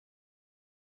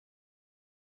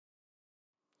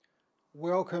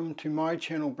Welcome to my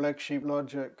channel Black Sheep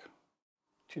Logic.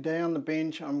 Today on the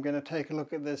bench I'm going to take a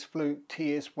look at this Fluke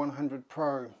TS100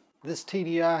 Pro. This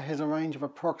TDR has a range of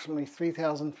approximately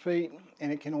 3,000 feet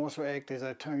and it can also act as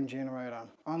a tone generator.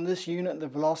 On this unit the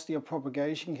velocity of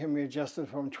propagation can be adjusted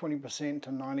from 20% to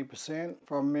 90%.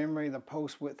 From memory the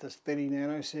pulse width is 30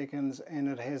 nanoseconds and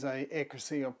it has an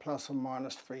accuracy of plus or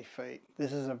minus 3 feet.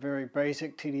 This is a very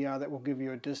basic TDR that will give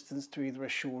you a distance to either a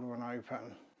short or an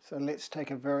open. So let's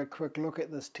take a very quick look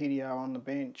at this TDR on the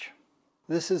bench.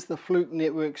 This is the Fluke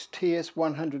Networks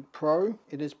TS100 Pro.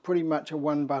 It is pretty much a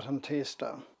one-button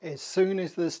tester. As soon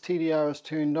as this TDR is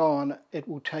turned on, it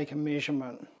will take a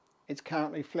measurement. It's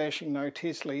currently flashing no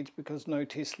test leads because no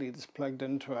test lead is plugged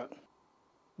into it.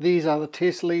 These are the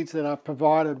test leads that are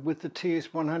provided with the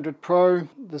TS100 Pro.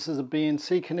 This is a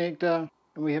BNC connector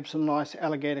and we have some nice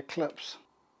alligator clips.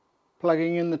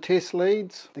 Plugging in the test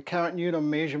leads, the current unit of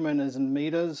measurement is in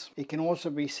meters. It can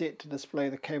also be set to display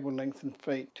the cable length in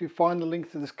feet. To find the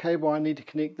length of this cable I need to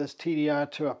connect this TDR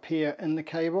to a pair in the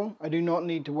cable. I do not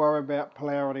need to worry about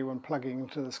polarity when plugging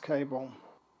into this cable.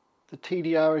 The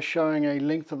TDR is showing a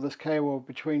length of this cable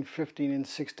between 15 and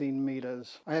 16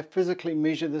 meters. I have physically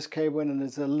measured this cable and it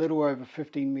is a little over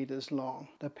 15 meters long.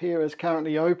 The pair is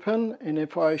currently open and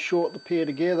if I short the pair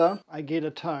together I get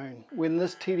a tone. When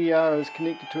this TDR is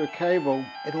connected to a cable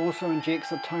it also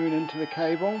injects a tone into the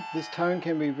cable. This tone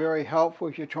can be very helpful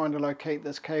if you're trying to locate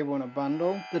this cable in a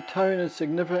bundle. The tone is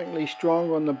significantly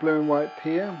stronger on the blue and white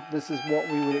pair. This is what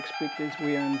we would expect as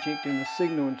we are injecting the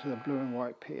signal into the blue and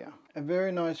white pair. A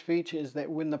very nice feature is that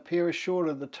when the pair is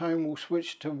shorter, the tone will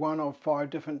switch to one of 5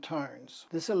 different tones.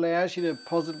 This allows you to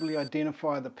positively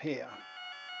identify the pair.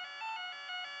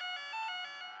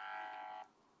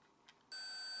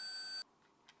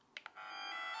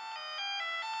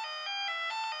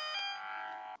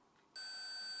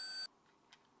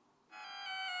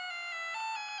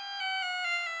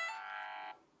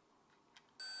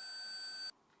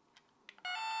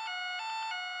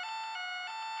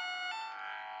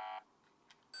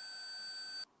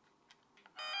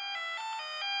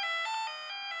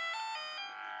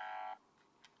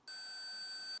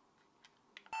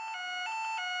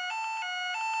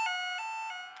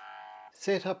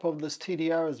 Setup of this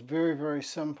TDR is very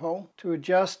simple. To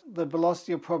adjust the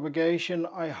velocity of propagation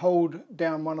I hold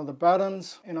down one of the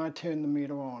buttons and I turn the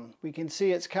meter on. We can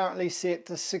see it's currently set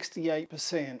to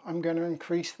 68%. I'm going to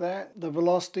increase that. The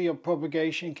velocity of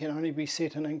propagation can only be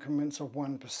set in increments of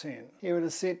 1%. Here it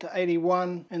is set to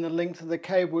 81 and the length of the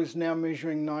cable is now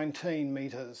measuring 19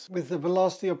 meters. With the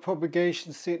velocity of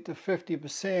propagation set to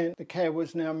 50%, the cable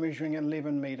is now measuring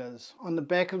 11 meters. On the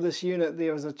back of this unit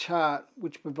there is a chart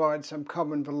which provides some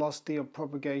common velocity of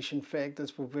propagation factors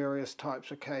for various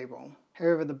types of cable.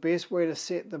 However, the best way to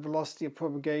set the velocity of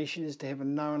propagation is to have a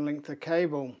known length of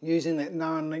cable. Using that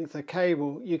known length of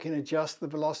cable, you can adjust the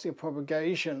velocity of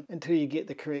propagation until you get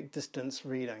the correct distance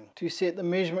reading. To set the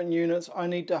measurement units, I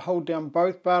need to hold down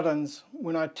both buttons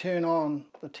when I turn on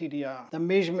the TDR. The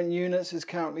measurement units is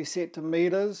currently set to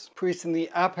meters. Pressing the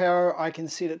up arrow, I can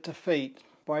set it to feet.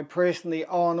 By pressing the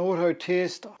on auto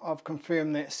test, I've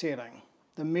confirmed that setting.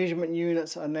 The measurement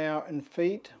units are now in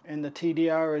feet and the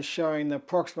TDR is showing the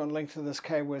approximate length of this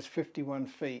cable is 51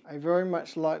 feet. I very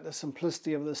much like the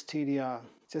simplicity of this TDR.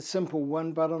 It's a simple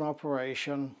one button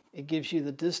operation. It gives you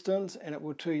the distance and it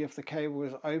will tell you if the cable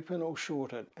is open or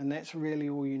shorted, and that's really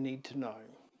all you need to know.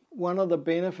 One of the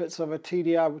benefits of a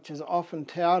TDR which is often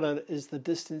touted is the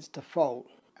distance to fault.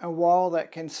 And while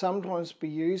that can sometimes be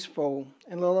useful,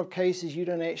 in a lot of cases you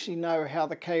don't actually know how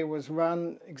the cable is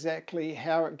run, exactly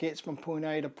how it gets from point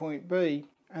A to point B.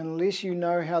 Unless you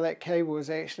know how that cable is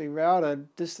actually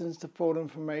routed, distance to fault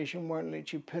information won't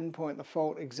let you pinpoint the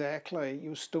fault exactly.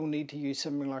 You'll still need to use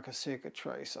something like a circuit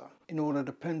tracer in order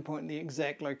to pinpoint the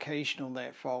exact location of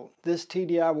that fault. This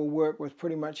TDR will work with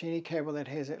pretty much any cable that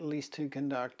has at least 2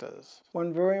 conductors.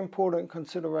 One very important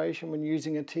consideration when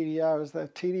using a TDR is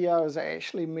that TDR is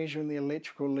actually measuring the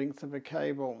electrical length of a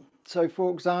cable. So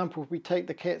for example, if we take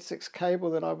the Cat6 cable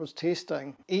that I was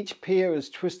testing, each pair is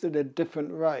twisted at a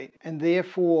different rate and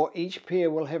therefore each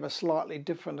pair will have a slightly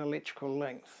different electrical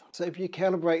length. So if you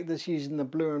calibrate this using the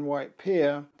blue and white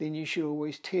pair, then you should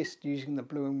always test using the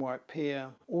blue and white pair.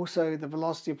 Also, the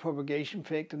velocity of propagation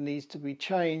factor needs to be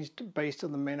changed based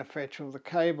on the manufacturer of the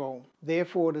cable.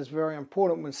 Therefore, it is very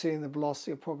important when setting the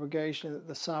velocity of propagation that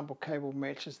the sample cable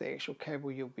matches the actual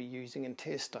cable you'll be using in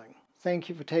testing. Thank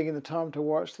you for taking the time to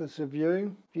watch this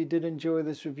review. If you did enjoy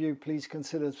this review, please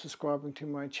consider subscribing to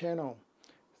my channel.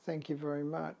 Thank you very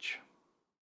much.